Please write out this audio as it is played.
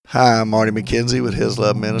Hi, I'm Marty McKenzie with His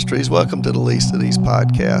Love Ministries. Welcome to the Least of These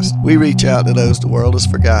podcasts. We reach out to those the world has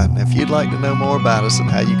forgotten. If you'd like to know more about us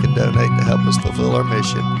and how you can donate to help us fulfill our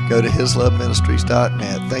mission, go to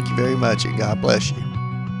hisloveministries.net. Thank you very much, and God bless you.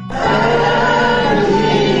 And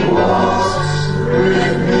He walks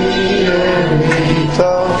with me, and He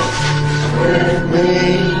talks with me,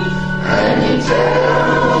 and He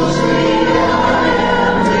tells me I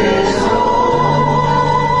am His own,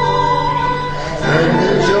 and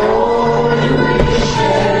the joy we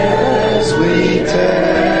share as we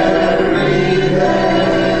tarry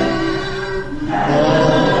there, none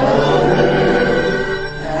other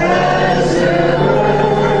has ever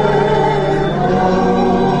known.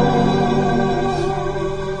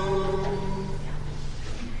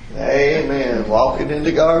 Amen. Walking in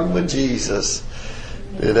the garden with Jesus.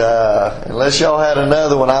 Unless y'all had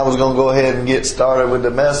another one, I was going to go ahead and get started with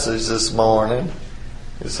the message this morning.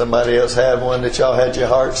 If somebody else had one that y'all had your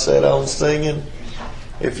heart set on singing,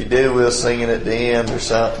 if you do, we'll sing it at the end or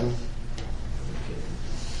something.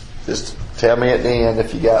 Just tell me at the end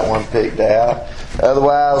if you got one picked out.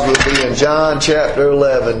 Otherwise, we'll be in John chapter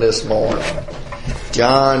 11 this morning.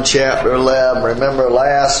 John chapter 11. Remember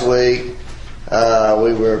last week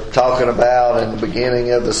we were talking about in the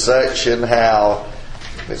beginning of the section how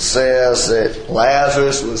it says that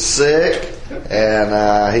Lazarus was sick,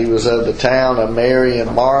 and he was of the town of Mary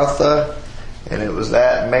and Martha, and it was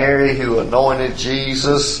that Mary who anointed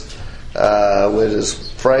Jesus with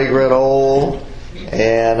his fragrant oil,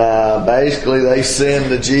 and basically they send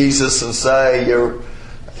to Jesus and say,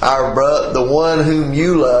 the one whom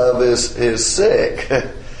you love is sick.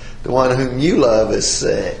 The one whom you love is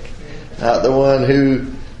sick. Not the one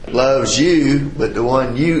who loves you, but the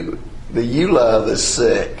one you love is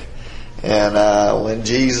sick. And when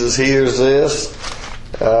Jesus hears this,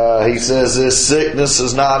 he says, this sickness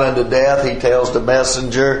is not unto death. He tells the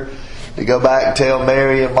messenger to go back and tell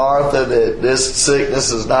Mary and Martha that this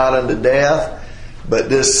sickness is not unto death, but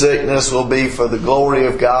this sickness will be for the glory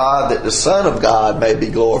of God, that the Son of God may be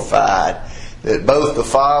glorified, that both the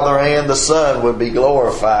Father and the Son would be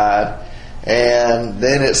glorified. And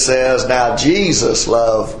then it says, now Jesus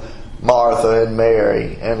loved Martha and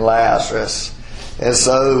Mary and Lazarus. And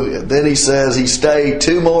so then he says he stayed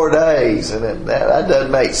 2 more days. And that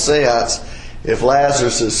doesn't make sense. If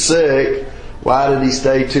Lazarus is sick, why did he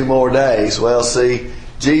stay 2 more days? Well, see,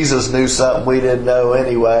 Jesus knew something we didn't know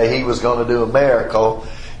anyway. He was going to do a miracle.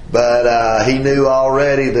 But he knew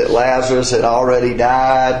already that Lazarus had already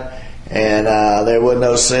died. And there was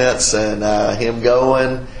no sense in him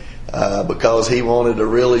going. Because he wanted to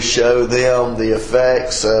really show them the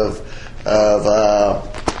effects of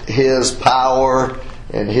his power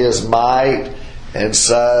and his might. And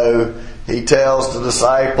so he tells the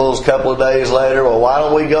disciples a couple of days later, well, why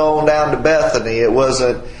don't we go on down to Bethany?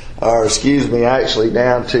 Actually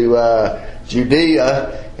down to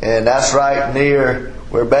Judea, and that's right near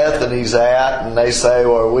where Bethany's at. And they say,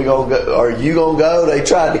 well, are you going to go? They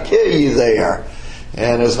tried to kill you there.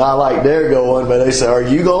 And it's not like they're going, but they say, are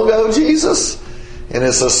you going to go, Jesus? And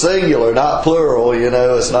it's a singular, not plural,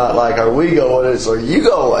 It's not like, are we going? It's, are you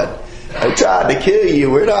going? They tried to kill you.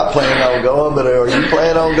 We're not planning on going, but are you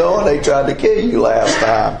planning on going? They tried to kill you last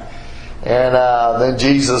time. And then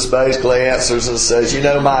Jesus basically answers and says,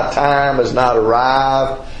 my time has not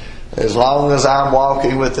arrived. As long as I'm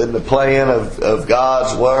walking within the plan of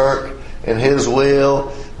God's work and His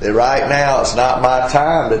will, that right now it's not my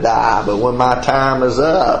time to die, but when my time is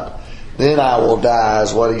up, then I will die,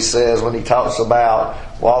 is what he says when he talks about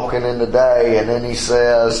walking in the day. And then he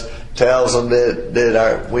tells them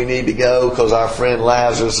that we need to go because our friend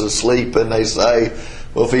Lazarus is sleeping. They say,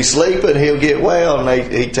 well, if he's sleeping, he'll get well.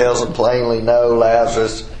 And he tells them plainly, no,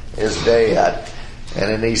 Lazarus is dead. And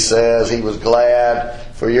then he says he was glad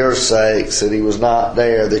for your sakes that he was not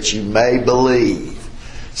there, that you may believe.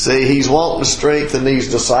 See, he's wanting to strengthen these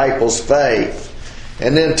disciples' faith.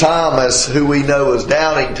 And then Thomas, who we know as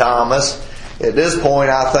Doubting Thomas, at this point,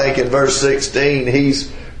 I think in verse 16, he's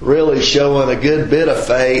really showing a good bit of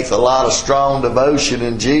faith, a lot of strong devotion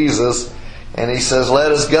in Jesus. And he says,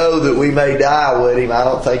 let us go that we may die with him. I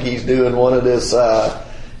don't think he's doing one of this,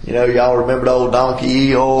 y'all remember the old donkey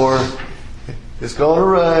Eeyore? It's going to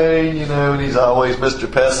rain, and he's always Mr.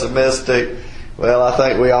 Pessimistic. Well, I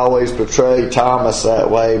think we always portray Thomas that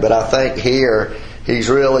way, but I think here he's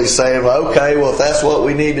really saying, okay, well, if that's what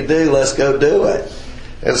we need to do, let's go do it.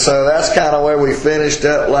 And so that's kind of where we finished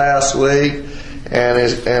up last week.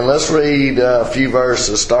 And let's read a few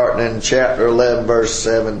verses starting in chapter 11, verse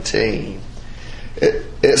 17.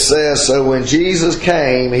 It says, so when Jesus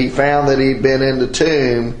came, he found that he'd been in the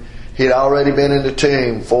tomb. He'd already been in the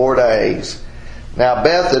tomb 4 days. Now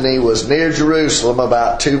Bethany was near Jerusalem,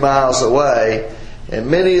 about 2 miles away, and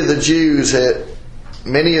many of the Jews had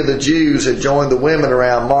joined the women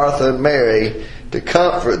around Martha and Mary to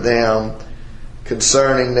comfort them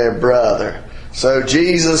concerning their brother. So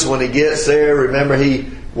Jesus, when he gets there, remember he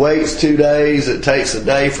waits 2 days. It takes a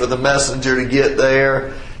day for the messenger to get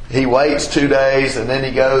there. He waits 2 days, and then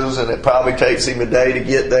he goes, and it probably takes him a day to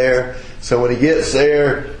get there. So when he gets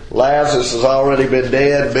there, Lazarus has already been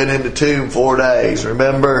dead, been in the tomb 4 days.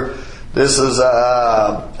 Remember, this is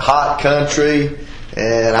a hot country,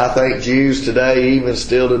 and I think Jews today, even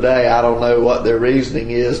still today, I don't know what their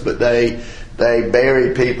reasoning is, but they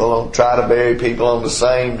bury people, try to bury people on the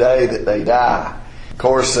same day that they die. Of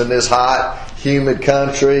course, in this hot, humid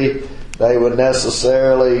country, they would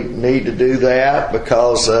necessarily need to do that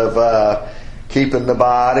because of keeping the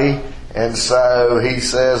body. And so he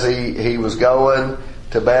says he was going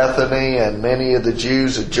to Bethany, and many of the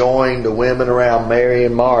Jews had joined the women around Mary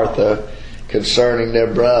and Martha concerning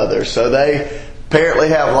their brother. So they apparently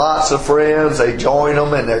have lots of friends. They join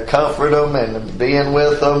them and they comfort them and being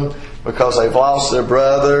with them because they've lost their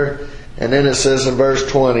brother. And then it says in verse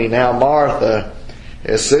 20, Now Martha,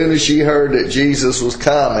 as soon as she heard that Jesus was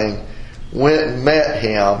coming, went and met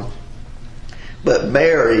him, but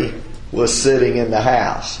Mary was sitting in the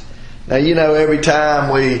house. Now, you know, every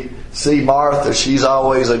time we see Martha, she's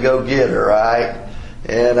always a go-getter, right?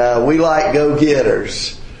 And we like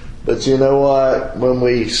go-getters. But you know what? When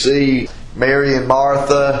we see Mary and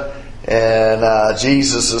Martha, and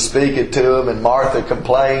Jesus is speaking to them, and Martha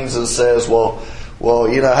complains and says, well,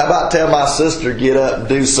 you know, how about tell my sister get up and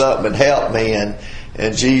do something and help me?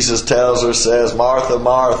 And Jesus tells her, says, Martha,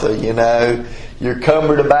 Martha, you know, you're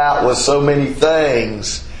cumbered about with so many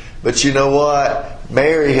things, but you know what?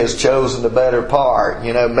 Mary has chosen the better part.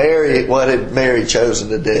 You know, what had Mary chosen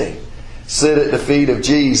to do? Sit at the feet of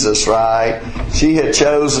Jesus, right? She had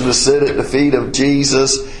chosen to sit at the feet of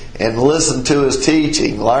Jesus and listen to his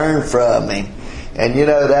teaching, learn from him. And you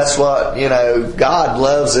know, that's what, you know, God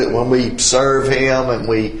loves it when we serve him and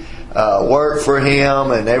we work for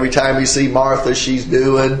him. And every time you see Martha, she's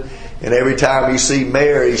doing. And every time you see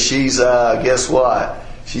Mary, she's, guess what?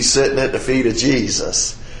 She's sitting at the feet of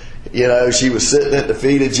Jesus. You know, she was sitting at the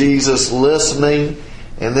feet of Jesus listening.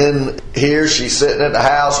 And then here she's sitting at the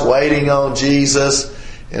house waiting on Jesus.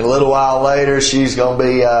 And a little while later, she's going to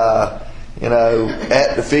be, you know,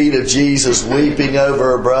 at the feet of Jesus weeping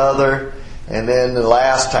over her brother. And then the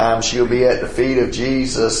last time she'll be at the feet of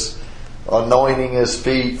Jesus anointing his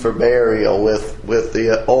feet for burial with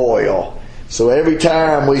the oil. So every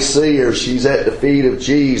time we see her, she's at the feet of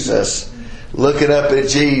Jesus, looking up at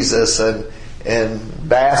Jesus and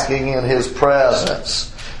basking in his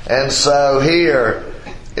presence. And so here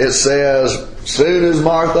it says, soon as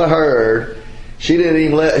Martha heard, she didn't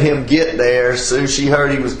even let him get there. As soon as she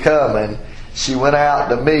heard he was coming, she went out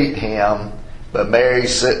to meet him, but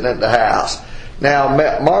Mary's sitting at the house. Now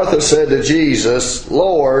Martha said to Jesus,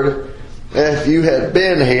 Lord, if you had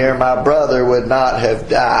been here, my brother would not have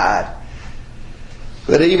died.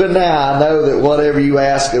 But even now I know that whatever you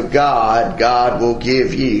ask of God, God will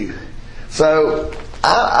give you. So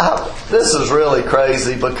this is really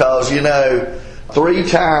crazy because, you know, 3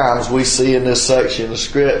 times we see in this section of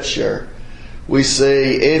Scripture, we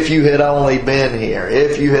see, if you had only been here,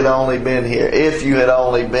 if you had only been here, if you had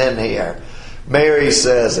only been here. Mary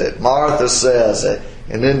says it, Martha says it,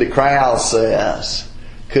 and then the crowd says,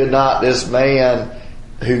 could not this man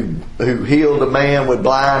who healed a man with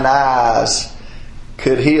blind eyes,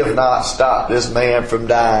 could he have not stopped this man from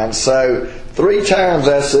dying? So 3 times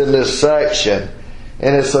that's in this section.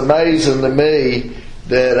 And it's amazing to me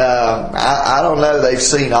that, I don't know, they've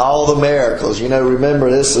seen all the miracles. You know, remember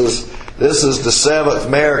this is the 7th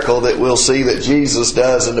miracle that we'll see that Jesus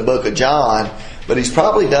does in the book of John. But he's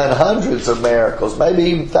probably done hundreds of miracles, maybe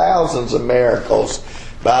even thousands of miracles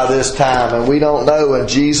by this time. And we don't know, and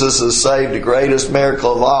Jesus has saved the greatest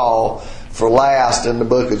miracle of all for last in the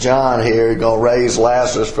book of John here. He's going to raise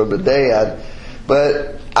Lazarus from the dead.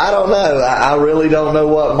 But I don't know. I really don't know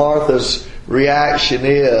what Martha's reaction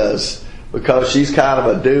is, because she's kind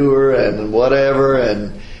of a doer and whatever,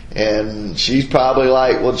 and she's probably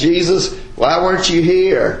like, well, Jesus, why weren't you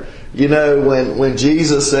here? You know, when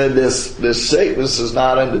Jesus said this sickness is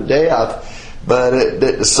not unto death, but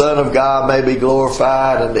that the Son of God may be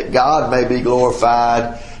glorified and that God may be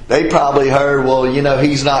glorified, they probably heard, well, you know,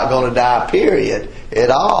 he's not going to die, period, at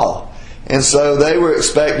all. And so they were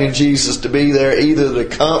expecting Jesus to be there either to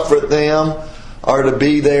comfort them or to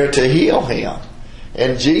be there to heal him.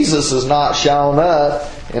 And Jesus has not shown up,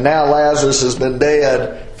 and now Lazarus has been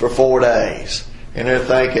dead for 4 days. And they're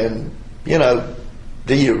thinking, you know,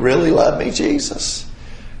 do you really love me, Jesus?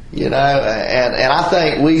 You know, and I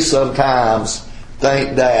think we sometimes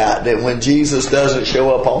think that when Jesus doesn't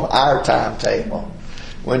show up on our timetable,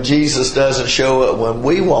 when Jesus doesn't show up when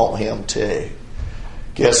we want Him to,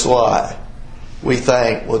 guess what? We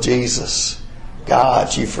think, well, Jesus,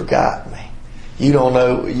 God, you forgot me. You don't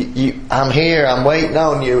know, I'm here, I'm waiting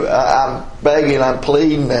on you, I'm begging, I'm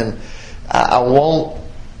pleading, and I want,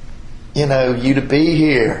 you to be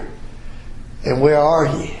here. And where are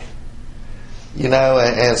you?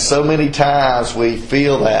 And so many times we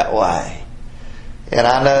feel that way. And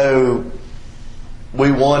I know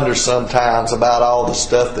we wonder sometimes about all the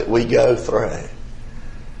stuff that we go through.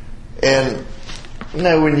 And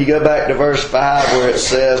when you go back to verse 5 where it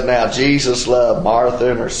says, now Jesus loved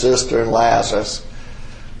Martha and her sister and Lazarus.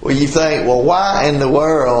 Well, you think, well, why in the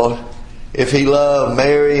world, if He loved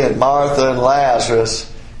Mary and Martha and Lazarus,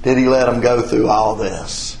 did He let them go through all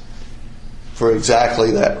this? For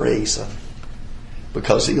exactly that reason.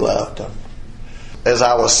 Because He loved them. As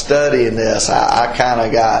I was studying this, I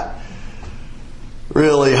kind of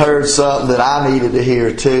really heard something that I needed to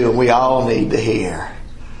hear too, and we all need to hear.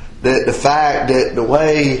 That the fact that the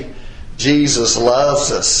way Jesus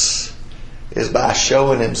loves us is by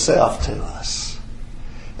showing Himself to us.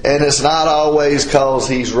 And it's not always because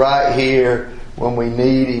He's right here when we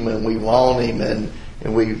need Him and we want Him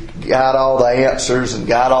and we got all the answers and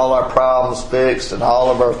got all our problems fixed and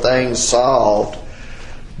all of our things solved.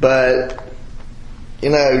 But,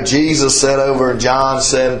 Jesus said over in John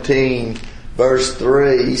 17, verse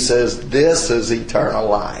 3, He says, this is eternal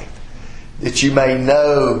life, that you may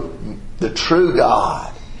know the true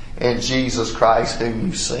God and Jesus Christ whom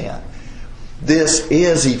you sent. This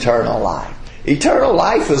is eternal life. Eternal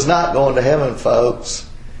life is not going to heaven, folks.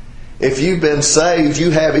 If you've been saved, you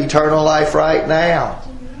have eternal life right now.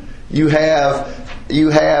 You have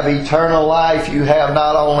eternal life. You have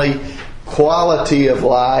not only quantity of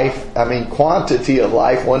life.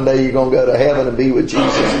 One day you're going to go to heaven and be with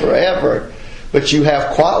Jesus forever. But you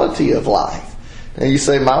have quality of life. And you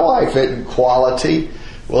say, my life isn't quality.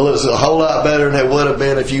 Well, it's a whole lot better than it would have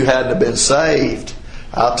been if you hadn't been saved.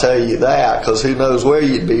 I'll tell you that, because who knows where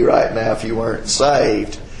you'd be right now if you weren't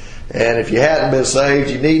saved. And if you hadn't been saved,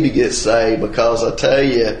 you need to get saved, because I tell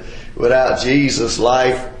you, without Jesus,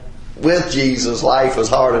 with Jesus, life is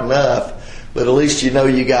hard enough. But at least you know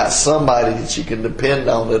you got somebody that you can depend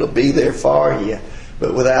on that'll be there for you.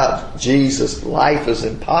 But without Jesus, life is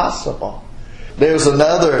impossible. There's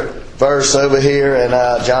another verse over here in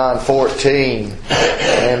John 14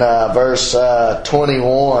 in verse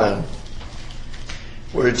 21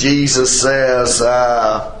 where Jesus says,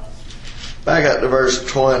 back up to verse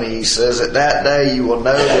 20, He says, at that day you will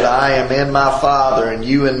know that I am in my Father, and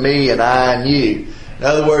you in me, and I in you. In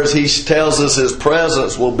other words, He tells us His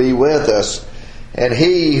presence will be with us. And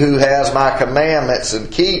he who has my commandments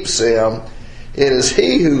and keeps them, it is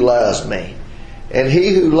he who loves me. And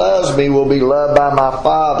he who loves me will be loved by my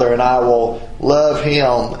Father, and I will love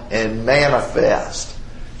him and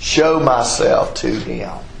show myself to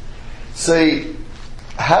him. See,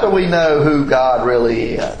 how do we know who God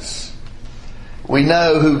really is? We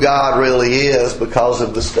know who God really is because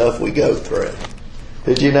of the stuff we go through.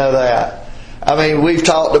 Did you know that? We've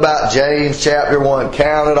talked about James chapter 1.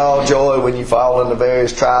 Count it all joy when you fall into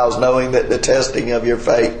various trials, knowing that the testing of your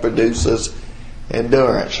faith produces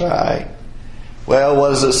endurance, right? Well, what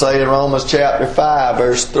does it say in Romans chapter 5,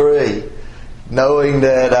 verse 3? Knowing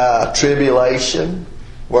that tribulation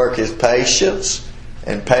worketh patience,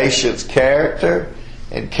 and patience character,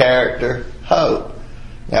 and character hope.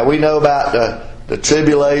 Now we know about the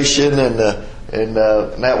tribulation and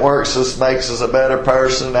that works us, makes us a better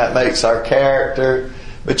person. That makes our character.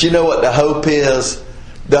 But you know what the hope is?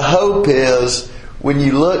 The hope is when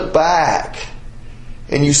you look back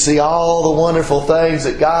and you see all the wonderful things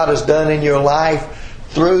that God has done in your life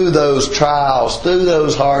through those trials, through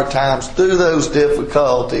those hard times, through those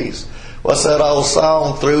difficulties. What's that old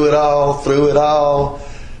song? Through it all,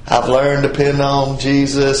 I've learned to depend on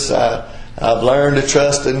Jesus. I've learned to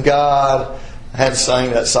trust in God. I hadn't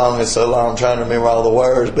sang that song in so long, I'm trying to remember all the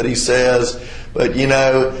words, but he says, but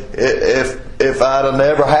if I'd have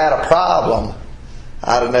never had a problem,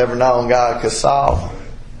 I'd have never known God could solve them.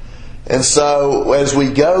 And so as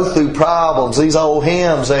we go through problems, these old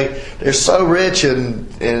hymns, they're so rich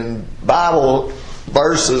in Bible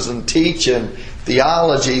verses and teaching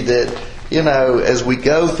theology that, as we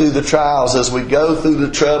go through the trials, as we go through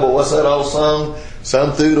the trouble, what's that old song?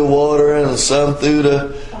 Some through the water and some through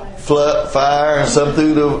the fire and some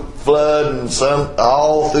through the flood and some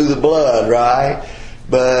all through the blood, right?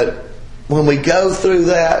 But when we go through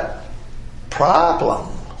that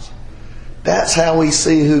problems, That's how we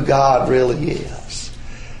see who God really is.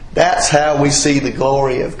 That's how we see the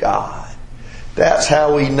glory of God. That's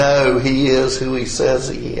how we know He is who He says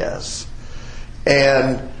He is.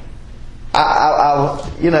 And I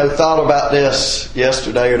thought about this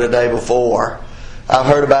yesterday or the day before. I've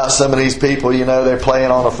heard about some of these people, they're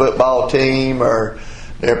playing on a football team or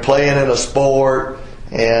they're playing in a sport,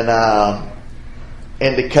 and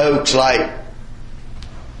the coach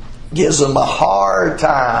gives them a hard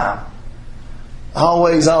time.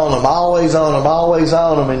 Always on them, always on them, always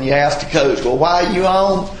on them. And you ask the coach, well, why are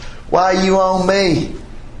you on me?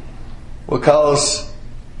 Because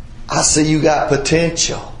I see you got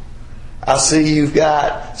potential. I see you've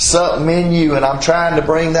got something in you, and I'm trying to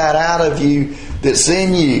bring that out of you that's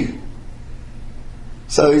in you.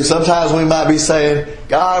 So sometimes we might be saying,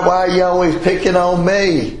 God, why are you always picking on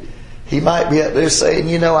me? He might be up there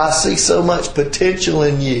saying, I see so much potential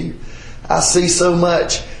in you. I see so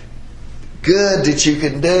much good that you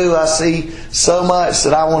can do. I see so much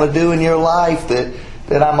that I want to do in your life that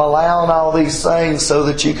I'm allowing all these things so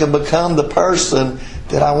that you can become the person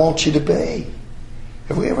that I want you to be.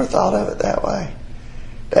 Have we ever thought of it that way?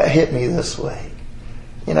 That hit me this week.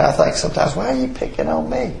 I think sometimes, why are you picking on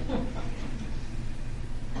me?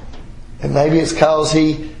 And maybe it's because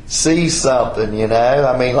he sees something,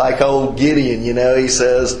 like old Gideon, he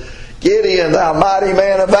says, Gideon, thou mighty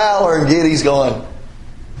man of valor. And Gideon's going,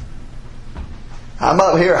 I'm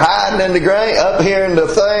up here hiding in the grain, up here in the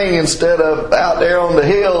thing, instead of out there on the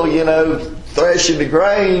hill, threshing the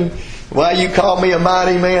grain. Why you call me a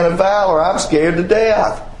mighty man of valor? I'm scared to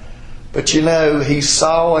death. But he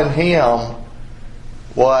saw in him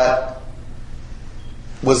what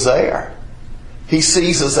was there. He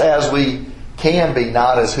sees us as we can be,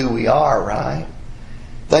 not as who we are, right?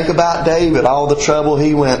 Think about David, all the trouble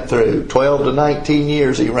he went through. 12 to 19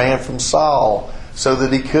 years he ran from Saul so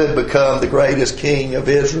that he could become the greatest king of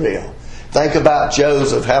Israel. Think about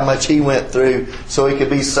Joseph, how much he went through so he could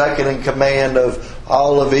be second in command of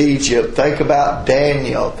all of Egypt. Think about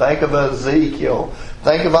Daniel. Think of Ezekiel.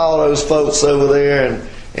 Think of all those folks over there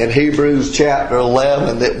in Hebrews chapter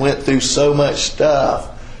 11 that went through so much stuff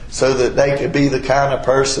so that they could be the kind of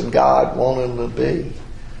person God wanted them to be.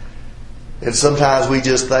 And sometimes we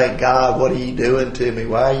just think, God, what are you doing to me?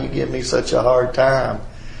 Why are you giving me such a hard time?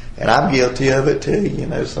 And I'm guilty of it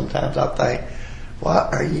too. Sometimes I think,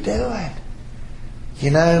 what are you doing?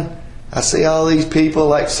 I see all these people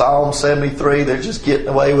like Psalm 73, they're just getting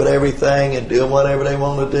away with everything and doing whatever they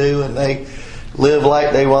want to do, and they live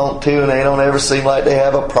like they want to, and they don't ever seem like they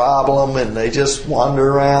have a problem, and they just wander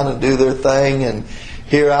around and do their thing. And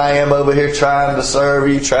here I am over here trying to serve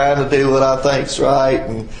you, trying to do what I think's right,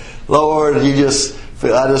 and Lord, I just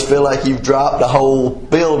feel like you've dropped a whole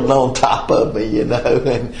building on top of me, and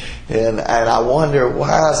I wonder,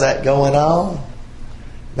 why is that going on?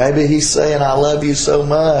 Maybe He's saying, I love you so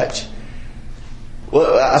much.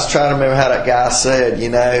 Well, I was trying to remember how that guy said,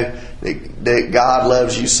 that God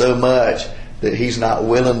loves you so much that He's not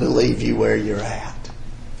willing to leave you where you're at.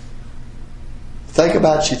 Think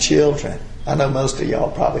about your children. I know most of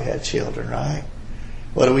y'all probably had children, right?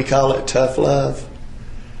 What do we call it? Tough love.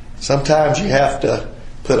 Sometimes you have to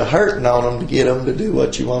put a hurting on them to get them to do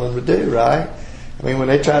what you want them to do, right? I mean, when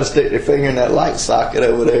they try to stick their finger in that light socket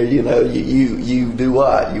over there, you do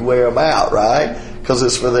what? You wear them out, right? Because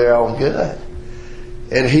it's for their own good.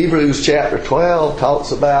 And Hebrews chapter 12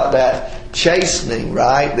 talks about that chastening,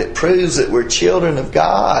 right? That proves that we're children of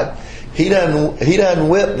God. He doesn't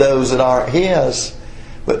whip those that aren't His,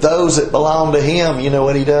 but those that belong to Him, you know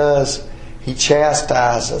what He does? He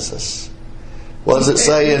chastises us. What does it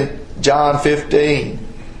say in John 15?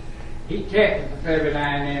 He tests us every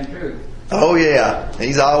now and then too. Oh yeah,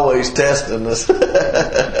 He's always testing us.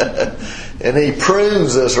 And He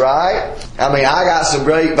prunes us, right? I mean, I got some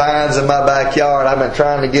grapevines in my backyard. I've been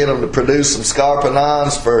trying to get them to produce some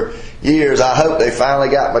scarpinons for years. I hope they finally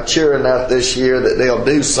got mature enough this year that they'll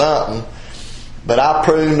do something. But I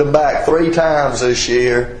pruned them back 3 times this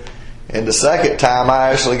year. And the second time I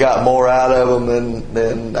actually got more out of them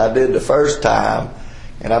than I did the first time.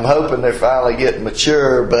 And I'm hoping they're finally getting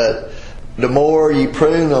mature, but the more you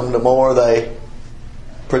prune them, the more they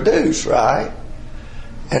produce, right?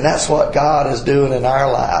 And that's what God is doing in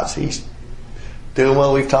our lives. He's doing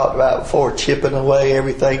what we've talked about before, chipping away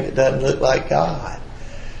everything that doesn't look like God.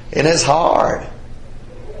 And it's hard.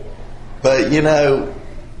 But,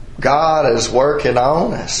 God is working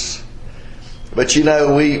on us. But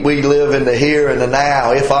we live in the here and the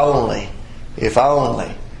now. If only. If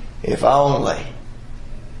only. If only.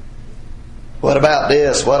 What about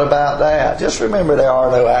this? What about that? Just remember there are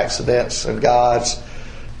no accidents in God's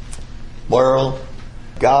world.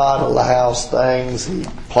 God allows things. He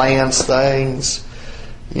plans things.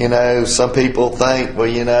 Some people think,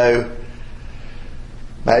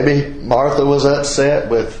 maybe Martha was upset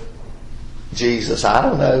with Jesus. I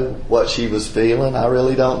don't know what she was feeling. I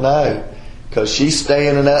really don't know. Because she's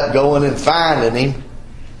standing up, going and finding him.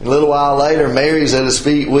 And a little while later, Mary's at his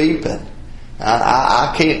feet weeping.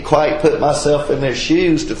 I can't quite put myself in their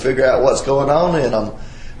shoes to figure out what's going on in them.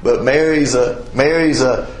 But Mary's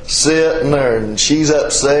sitting there, and she's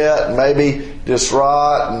upset and maybe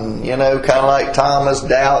distraught, and kind of like Thomas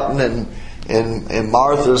doubting, and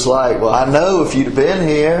Martha's like, well, I know if you'd have been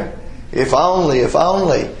here, if only.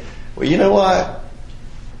 Well, you know what?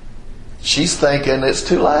 She's thinking it's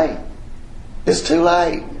too late. It's too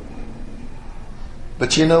late.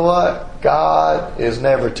 But you know what? God is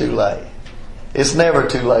never too late. It's never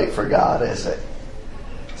too late for God, is it?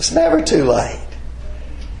 It's never too late.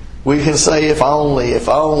 We can say if only.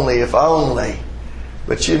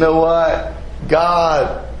 But you know what?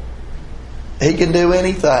 God, He can do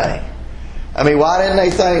anything. I mean, why didn't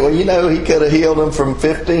they think, well, He could have healed him from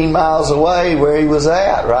 15 miles away where he was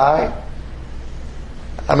at, right?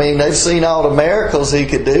 I mean, they've seen all the miracles He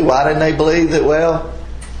could do. Why didn't they believe that, well,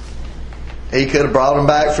 He could have brought him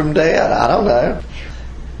back from dead? I don't know.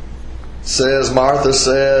 Martha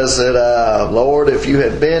says that, Lord, if you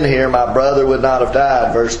had been here, my brother would not have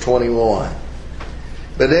died, verse 21.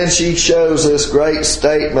 But then she shows this great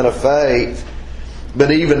statement of faith.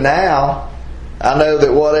 But even now, I know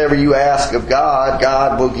that whatever you ask of God,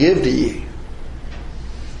 God will give to you.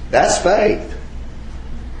 That's faith.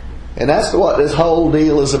 And that's what this whole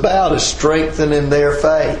deal is about, is strengthening their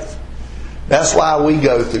faith. That's why we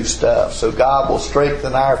go through stuff, so God will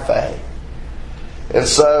strengthen our faith. And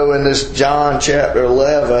so in this John chapter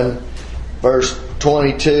 11, verse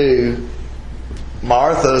 22,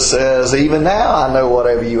 Martha says, even now I know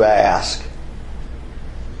whatever you ask.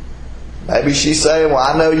 Maybe she's saying, well,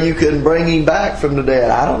 I know you can bring him back from the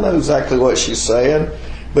dead. I don't know exactly what she's saying.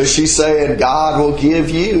 But she's saying God will give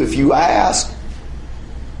you if you ask.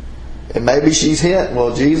 And maybe she's hinting,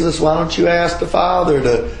 well, Jesus, why don't you ask the Father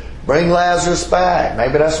to bring Lazarus back?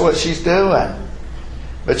 Maybe that's what she's doing.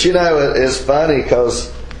 But it's funny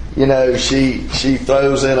because, she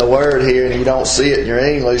throws in a word here and you don't see it in your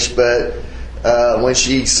English, but when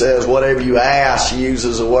she says whatever you ask, she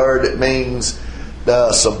uses a word that means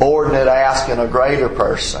the subordinate asking a greater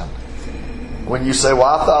person. When you say,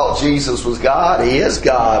 well, I thought Jesus was God, He is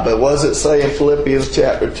God. But what does it say in Philippians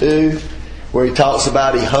chapter 2? Where He talks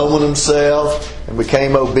about He humbled Himself and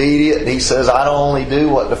became obedient. And He says, I don't only do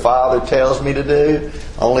what the Father tells me to do.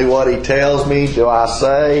 Only what He tells me do I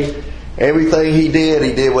say. Everything He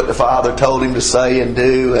did what the Father told Him to say and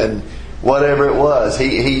do. And whatever it was.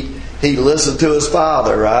 He listened to His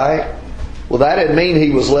Father, right? Well, that didn't mean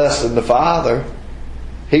He was less than the Father.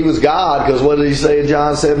 He was God, because what did He say in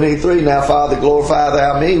John 17:3? Now, Father, glorify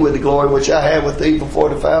Thou me with the glory which I had with Thee before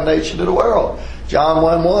the foundation of the world. John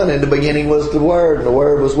 1:1, in the beginning was the Word, and the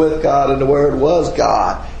Word was with God, and the Word was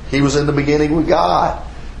God. He was in the beginning with God.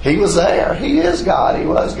 He was there. He is God. He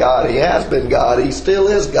was God. He has been God. He still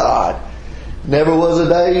is God. Never was a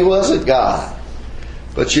day He wasn't God.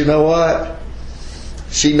 But you know what?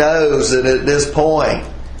 She knows that at this point,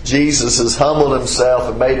 Jesus has humbled Himself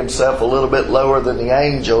and made Himself a little bit lower than the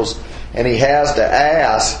angels, and He has to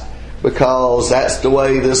ask because that's the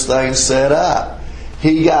way this thing's set up.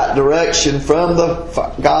 He got direction from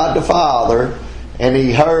God the Father, and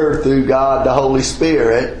He heard through God the Holy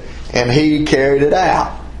Spirit, and He carried it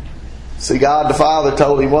out. See, God the Father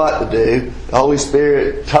told Him what to do. The Holy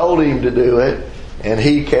Spirit told Him to do it, and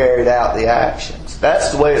He carried out the actions.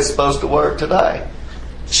 That's the way it's supposed to work today.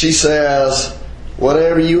 She says,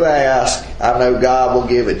 whatever you ask, I know God will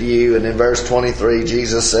give it to you. And in verse 23,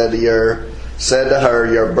 Jesus said to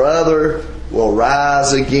her, your brother will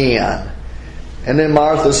rise again. And then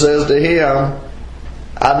Martha says to Him,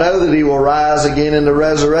 I know that He will rise again in the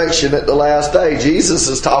resurrection at the last day. Jesus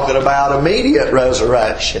is talking about immediate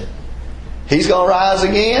resurrection. He's going to rise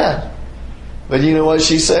again. But you know what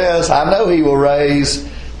she says? I know He will raise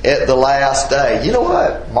at the last day. You know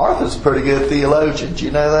what? Martha's a pretty good theologian. Do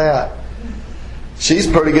you know that? She's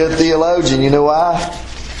a pretty good theologian. You know why?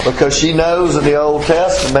 Because she knows in the Old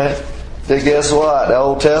Testament that guess what? The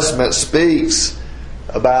Old Testament speaks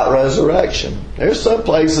about resurrection. There's some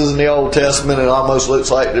places in the Old Testament it almost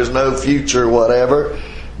looks like there's no future or whatever.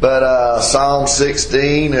 But Psalm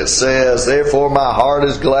 16, it says, therefore my heart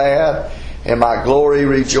is glad and my glory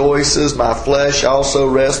rejoices. My flesh also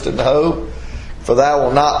rests in hope. For Thou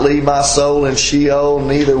wilt not leave my soul in Sheol,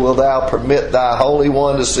 neither wilt Thou permit Thy Holy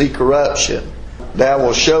One to see corruption. Thou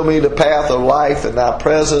wilt show me the path of life, and Thy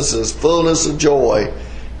presence is fullness of joy,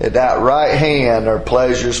 At that right hand are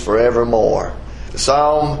pleasures forevermore.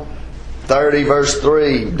 Psalm 30 verse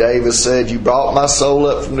 3, David said, You brought my soul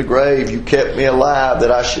up from the grave. You kept me alive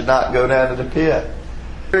that I should not go down to the pit.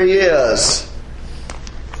 Here he is.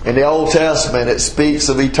 In the Old Testament, it speaks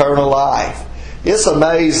of eternal life. It's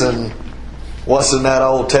amazing what's in that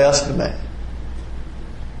Old Testament.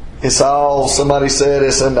 It's all, somebody said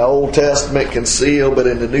it's in the Old Testament concealed, but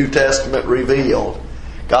in the New Testament revealed.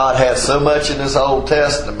 God has so much in His Old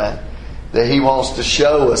Testament that He wants to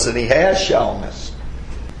show us, and He has shown us.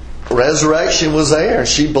 Resurrection was there.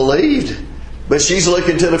 She believed, but she's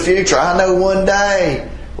looking to the future. I know one day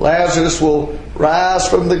Lazarus will rise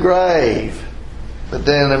from the grave. But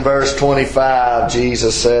then in verse 25,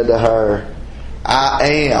 Jesus said to her,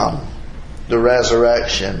 I am the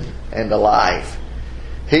resurrection and the life.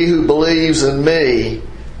 He who believes in me,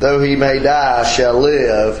 though he may die, shall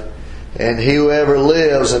live. And whoever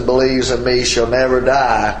lives and believes in me shall never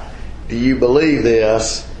die. Do you believe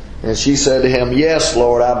this? And she said to him, Yes,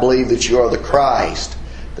 Lord, I believe that you are the Christ,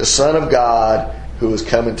 the Son of God, who is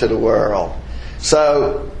coming to the world.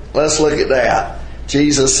 So, let's look at that.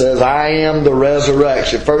 Jesus says, I am the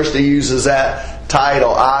resurrection. First he uses that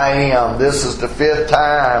title, I am. This is the 5th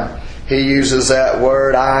time he uses that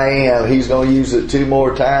word, I am. He's going to use it 2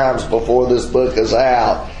 more times before this book is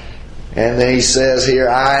out. And then he says here,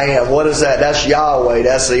 I am. What is that? That's Yahweh.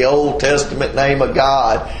 That's the Old Testament name of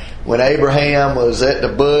God. When Abraham was at the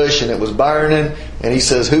bush and it was burning, and he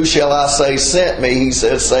says, Who shall I say sent me? He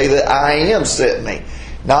says, Say that I am sent me.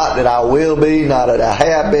 Not that I will be, not that I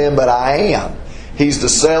have been, but I am. He's the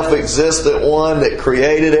self-existent one that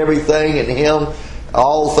created everything. In Him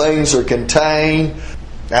all things are contained.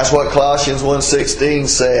 That's what Colossians 1:16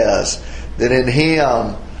 says. That in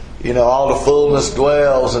Him, all the fullness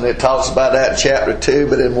dwells. And it talks about that in chapter 2.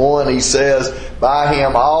 But in 1 he says, By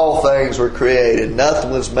Him all things were created.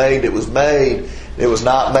 Nothing was made that was made that was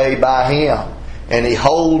not made by Him. And He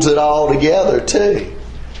holds it all together too.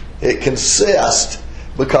 It consists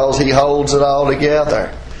because He holds it all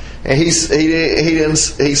together. And he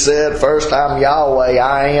said, first, I'm Yahweh,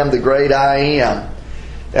 I am the great I am.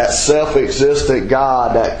 That self-existent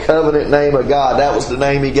God, that covenant name of God, that was the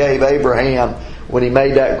name He gave Abraham when He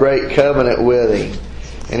made that great covenant with him.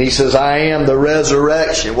 And He says, I am the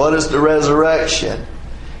resurrection. What is the resurrection?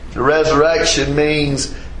 The resurrection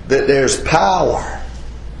means that there's power.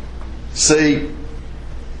 See,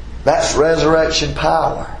 that's resurrection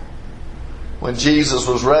power. When Jesus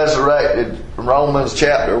was resurrected, in Romans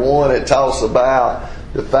chapter 1, it talks about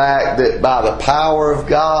the fact that by the power of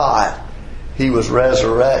God, He was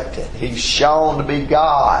resurrected. He's shown to be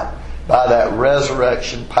God by that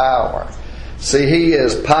resurrection power. See, He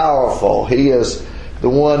is powerful. He is the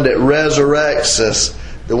one that resurrects us,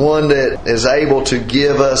 the one that is able to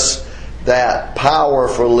give us that power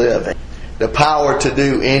for living, the power to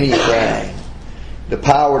do anything, the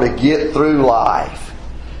power to get through life.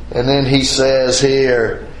 And then He says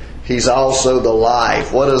here, He's also the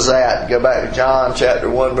life. What is that? Go back to John chapter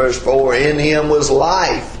 1 verse 4. In Him was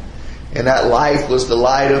life. And that life was the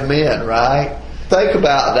light of men, right? Think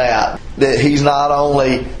about that. That He's not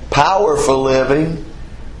only power for living,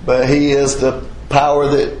 but He is the power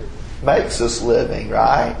that makes us living,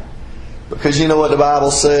 right? Because you know what the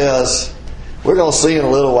Bible says? We're going to see in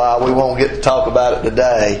a little while. We won't get to talk about it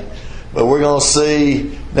today. But we're going to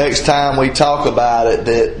see next time we talk about it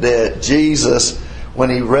that Jesus, when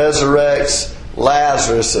He resurrects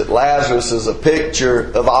Lazarus, that Lazarus is a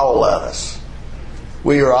picture of all of us.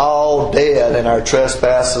 We are all dead in our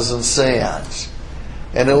trespasses and sins.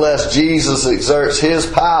 And unless Jesus exerts His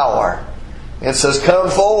power and says, Come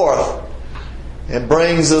forth, and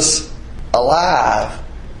brings us alive,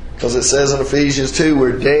 because it says in Ephesians 2,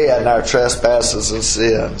 we're dead in our trespasses and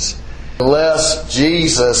sins. Unless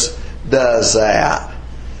Jesus does that,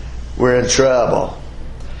 we're in trouble.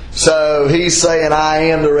 So He's saying, I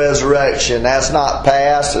am the resurrection. That's not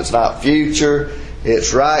past, it's not future,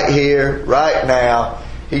 it's right here, right now.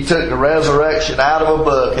 He took the resurrection out of a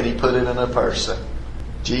book and He put it in a person.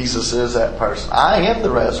 Jesus is that person. I am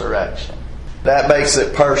the resurrection. That makes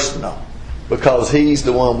it personal, because He's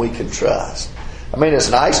the one we can trust. I mean,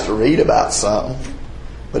 it's nice to read about something,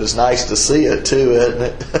 but it's nice to see it too, isn't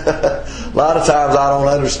it? A lot of times I don't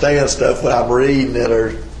understand stuff when I'm reading it,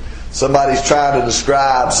 or somebody's trying to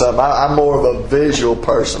describe something. I'm more of a visual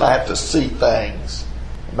person. I have to see things.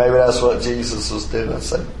 Maybe that's what Jesus was doing.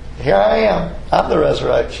 So, here I am. I'm the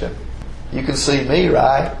resurrection. You can see me,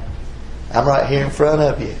 right? I'm right here in front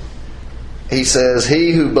of you. He says,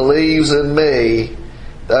 He who believes in me,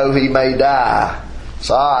 though he may die.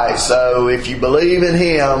 So, alright, so if you believe in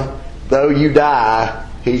Him, though you die,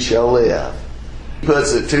 he shall live. He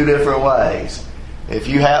puts it two different ways. If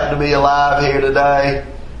you happen to be alive here today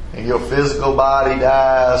and your physical body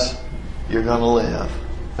dies, you're going to live.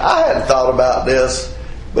 I hadn't thought about this,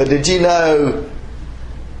 but did you know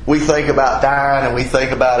we think about dying and we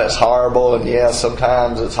think about it's horrible, and yeah,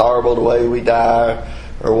 sometimes it's horrible the way we die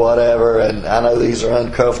or whatever, and I know these are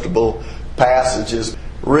uncomfortable passages.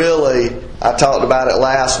 Really, I talked about it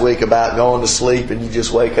last week about going to sleep and you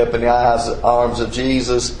just wake up in the arms of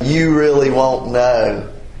Jesus. You really won't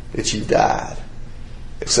know that you died,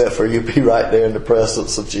 except for you'll be right there in the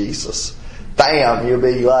presence of Jesus. Bam! You'll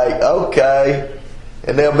be like, okay.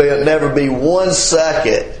 And there'll never be 1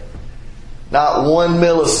 second, not 1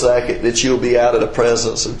 millisecond, that you'll be out of the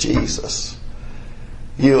presence of Jesus.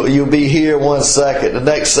 You'll be here 1 second. The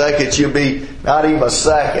next second you'll be not even a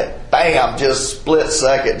second. Bam! Just split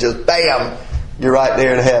second. Just bam! You're right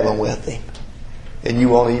there in heaven with Him. And you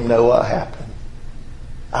won't even know what happened.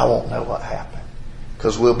 I won't know what happened.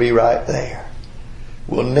 Because we'll be right there.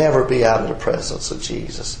 We'll never be out of the presence of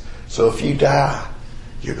Jesus. So if you die,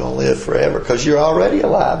 you're going to live forever because you're already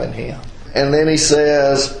alive in Him. And then He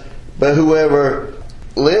says, but whoever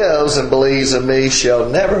lives and believes in me shall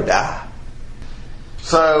never die.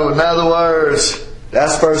 So, in other words,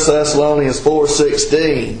 that's 1 Thessalonians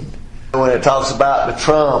 4:16. When it talks about the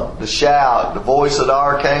trump, the shout, the voice of the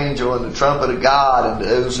archangel, and the trumpet of God, and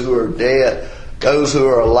those who are dead, those who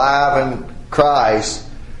are alive in Christ,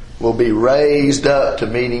 will be raised up to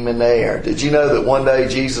meet Him in the air. Did you know that one day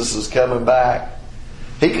Jesus is coming back?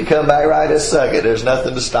 He could come back right this second. There's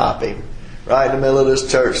nothing to stop Him. Right in the middle of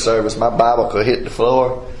this church service, my Bible could hit the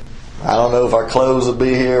floor. I don't know if our clothes would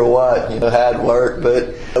be here or what, how it'd work,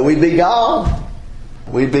 but we'd be gone.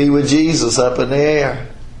 We'd be with Jesus up in the air.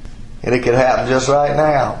 And it could happen just right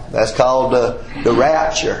now. That's called the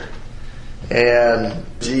rapture. And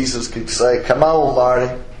Jesus could say, come on,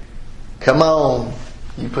 Marty. Come on.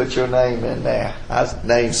 You put your name in there. I'd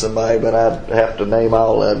name somebody, but I'd have to name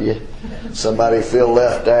all of you. Somebody feel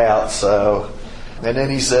left out. So, and then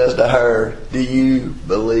He says to her, do you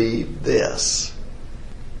believe this?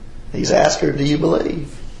 He's asked her, do you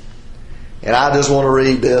believe? And I just want to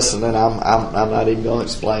read this, and then I'm not even going to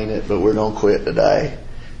explain it, but we're going to quit today.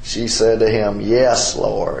 She said to Him, yes,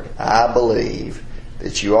 Lord, I believe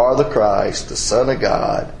that you are the Christ, the Son of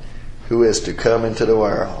God, who is to come into the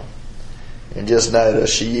world. And just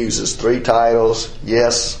notice she uses 3 titles.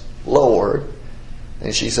 Yes, Lord.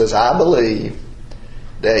 And she says, I believe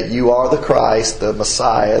that you are the Christ, the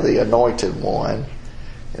Messiah, the Anointed One.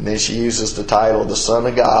 And then she uses the title, the Son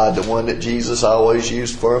of God, the one that Jesus always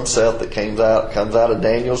used for Himself, that comes out of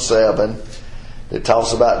Daniel 7, that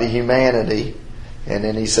talks about the humanity. And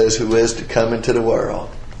then He says, who is to come into the world.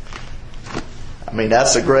 I mean,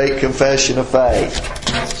 that's a great confession of faith.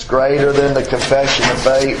 It's greater than the confession of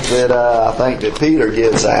faith that I think that Peter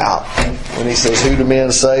gives out when he says, who do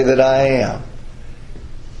men say that I am?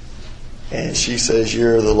 And she says,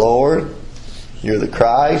 you're the Lord, you're the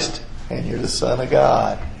Christ, and you're the Son of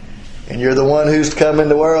God. And you're the one who's to come in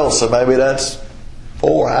the world. So maybe that's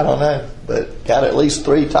 4, I don't know. But got at least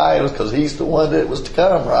 3 titles because He's the one that was to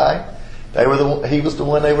come, right? He was the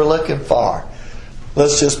one they were looking for.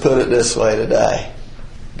 Let's just put it this way today.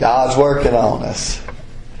 God's working on us.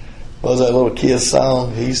 What was that little kid's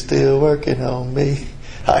song? He's still working on me.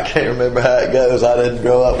 I can't remember how it goes. I didn't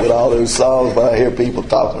grow up with all those songs, but I hear people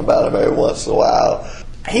talking about them every once in a while.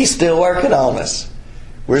 He's still working on us.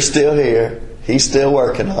 We're still here. He's still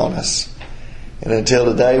working on us. And until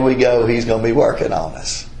the day we go, He's going to be working on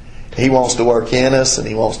us. He wants to work in us and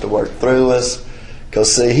He wants to work through us.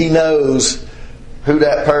 Because, see, He knows who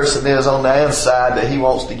that person is on the inside that He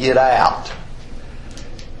wants to get out.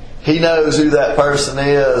 He knows who that person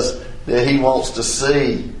is that He wants to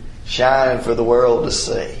see shine for the world to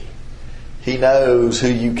see. He knows who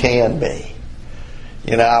you can be.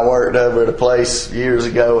 I worked over at a place years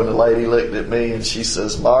ago and the lady looked at me and she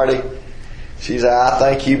says, Marty, she said, I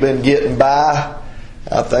think you've been getting by.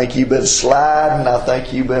 I think you've been sliding. I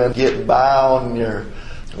think you've been getting by on your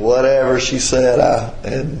whatever, she said.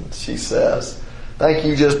 And she says, I think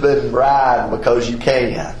you've just been riding because you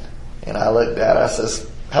can. And I looked at her, I says,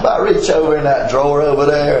 how about reach over in that drawer over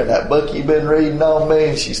there and that book you've been reading on me?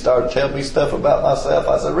 And she started telling me stuff about myself.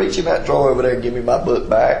 I said, reach in that drawer over there and give me my book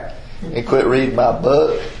back and quit reading my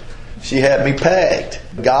book. She had me pegged.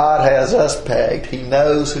 God has us pegged. He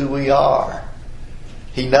knows who we are.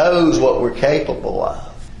 He knows what we're capable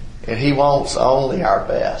of. And He wants only our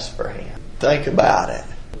best for Him. Think about it.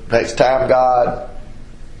 Next time God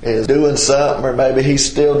is doing something, or maybe He's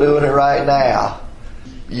still doing it right now,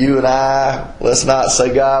 you and I, let's not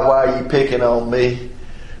say, God, why are you picking on me?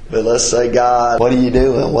 But let's say, God, what are you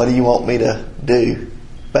doing? What do you want me to do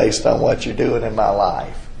based on what you're doing in my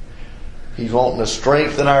life. He's wanting to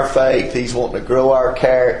strengthen our faith. He's wanting to grow our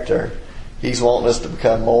character. He's wanting us to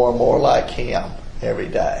become more and more like Him every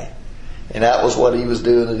day. And that was what He was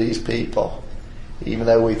doing to these people. Even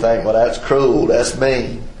though we think, well, that's cruel, that's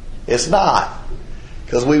mean. It's not.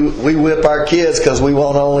 Because we whip our kids because we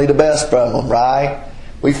want only the best from them, right?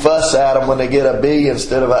 We fuss at them when they get a B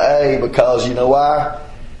instead of an A because, you know why?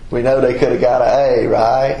 We know they could have got an A,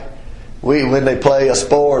 right? When they play a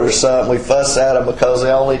sport or something, we fuss at them because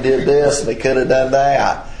they only did this and they could have done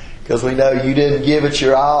that. Because we know you didn't give it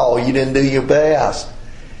your all. You didn't do your best.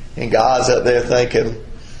 And God's up there thinking,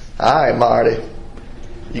 all right, Marty,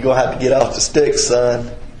 you're going to have to get off the stick,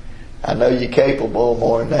 son. I know you're capable of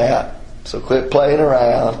more than that. So quit playing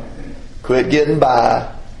around. Quit getting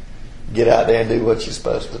by. Get out there and do what you're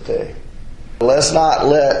supposed to do. Let's not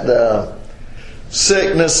let the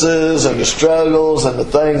sicknesses and the struggles and the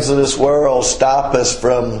things of this world stop us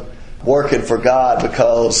from working for God,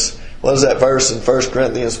 because what is that verse in 1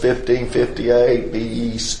 Corinthians 15:58? Be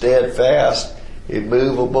ye steadfast,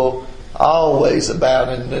 immovable, always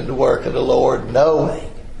abounding in the work of the Lord,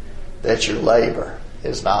 knowing that your labor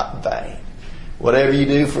is not in vain. Whatever you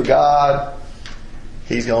do for God,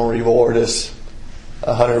 He's going to reward us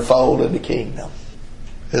 100-fold in the kingdom.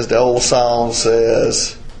 As the old song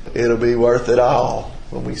says, it'll be worth it all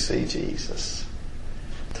when we see Jesus.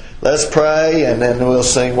 Let's pray and then we'll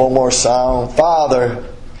sing one more song. Father,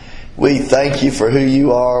 we thank You for who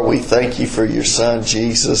You are. We thank You for Your Son,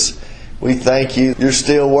 Jesus. We thank You You're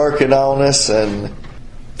still working on us, and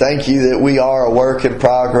thank You that we are a work in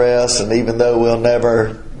progress, and even though we'll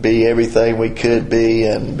never be everything we could be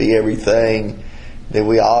and be everything that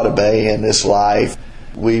we ought to be in this life,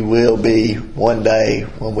 we will be one day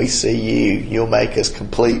when we see You. You'll make us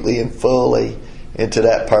completely and fully into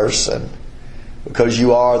that person, because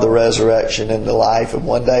You are the resurrection and the life, and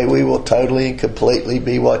one day we will totally and completely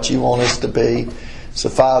be what You want us to be. So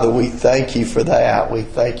Father, we thank You for that. We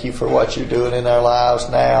thank You for what You're doing in our lives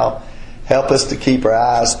now. Help us to keep our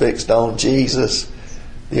eyes fixed on Jesus,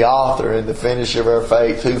 the author and the finisher of our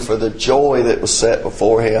faith, who for the joy that was set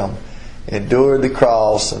before Him endured the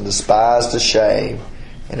cross and despised the shame,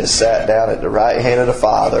 and has sat down at the right hand of the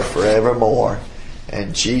Father forevermore.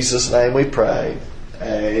 In Jesus' name we pray.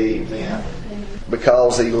 Amen.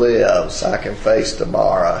 Because He lives, I can face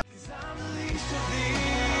tomorrow.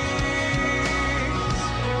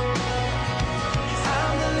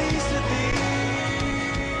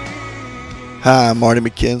 Hi, I'm Marty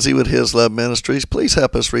McKenzie with His Love Ministries. Please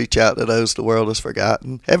help us reach out to those the world has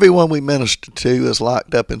forgotten. Everyone we minister to is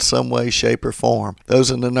locked up in some way, shape, or form.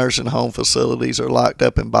 Those in the nursing home facilities are locked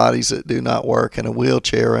up in bodies that do not work, in a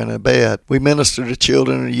wheelchair or in a bed. We minister to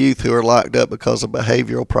children and youth who are locked up because of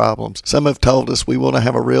behavioral problems. Some have told us we want to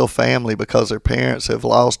have a real family because their parents have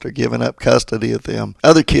lost or given up custody of them.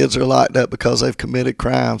 Other kids are locked up because they've committed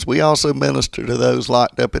crimes. We also minister to those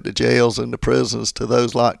locked up at the jails and the prisons, to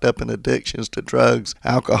those locked up in addictions to drugs,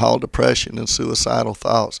 alcohol, depression, and suicidal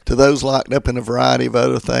thoughts, to those locked up in a variety of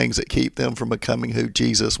other things that keep them from becoming who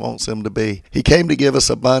Jesus wants them to be. He came to give us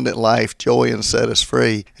abundant life, joy, and set us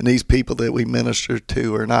free, and these people that we minister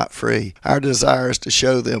to are not free. Our desire is to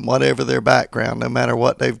show them, whatever their background, no matter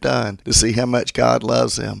what they've done, to see how much God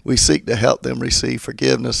loves them. We seek to help them receive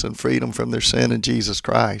forgiveness and freedom from their sin in Jesus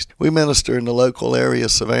Christ. We minister in the local area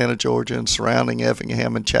of Savannah, Georgia, and surrounding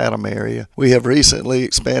Effingham and Chatham area. We have recently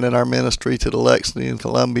expanded our ministry to the Lexington,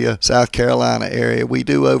 Columbia, South Carolina area. We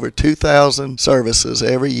do over 2,000 services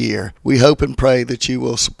every year. We hope and pray that you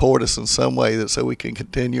will support us in some way so we can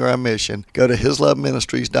continue our mission. Go to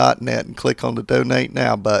hisloveministries.net and click on the Donate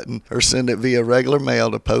Now button, or send it via regular mail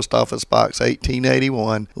to Post Office Box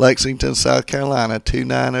 1881, Lexington, South Carolina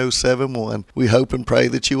 29071. We hope and pray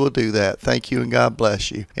that you will do that. Thank you and God bless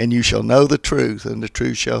you. And you shall know the truth, and the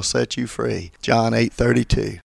truth shall set you free. John 8:32.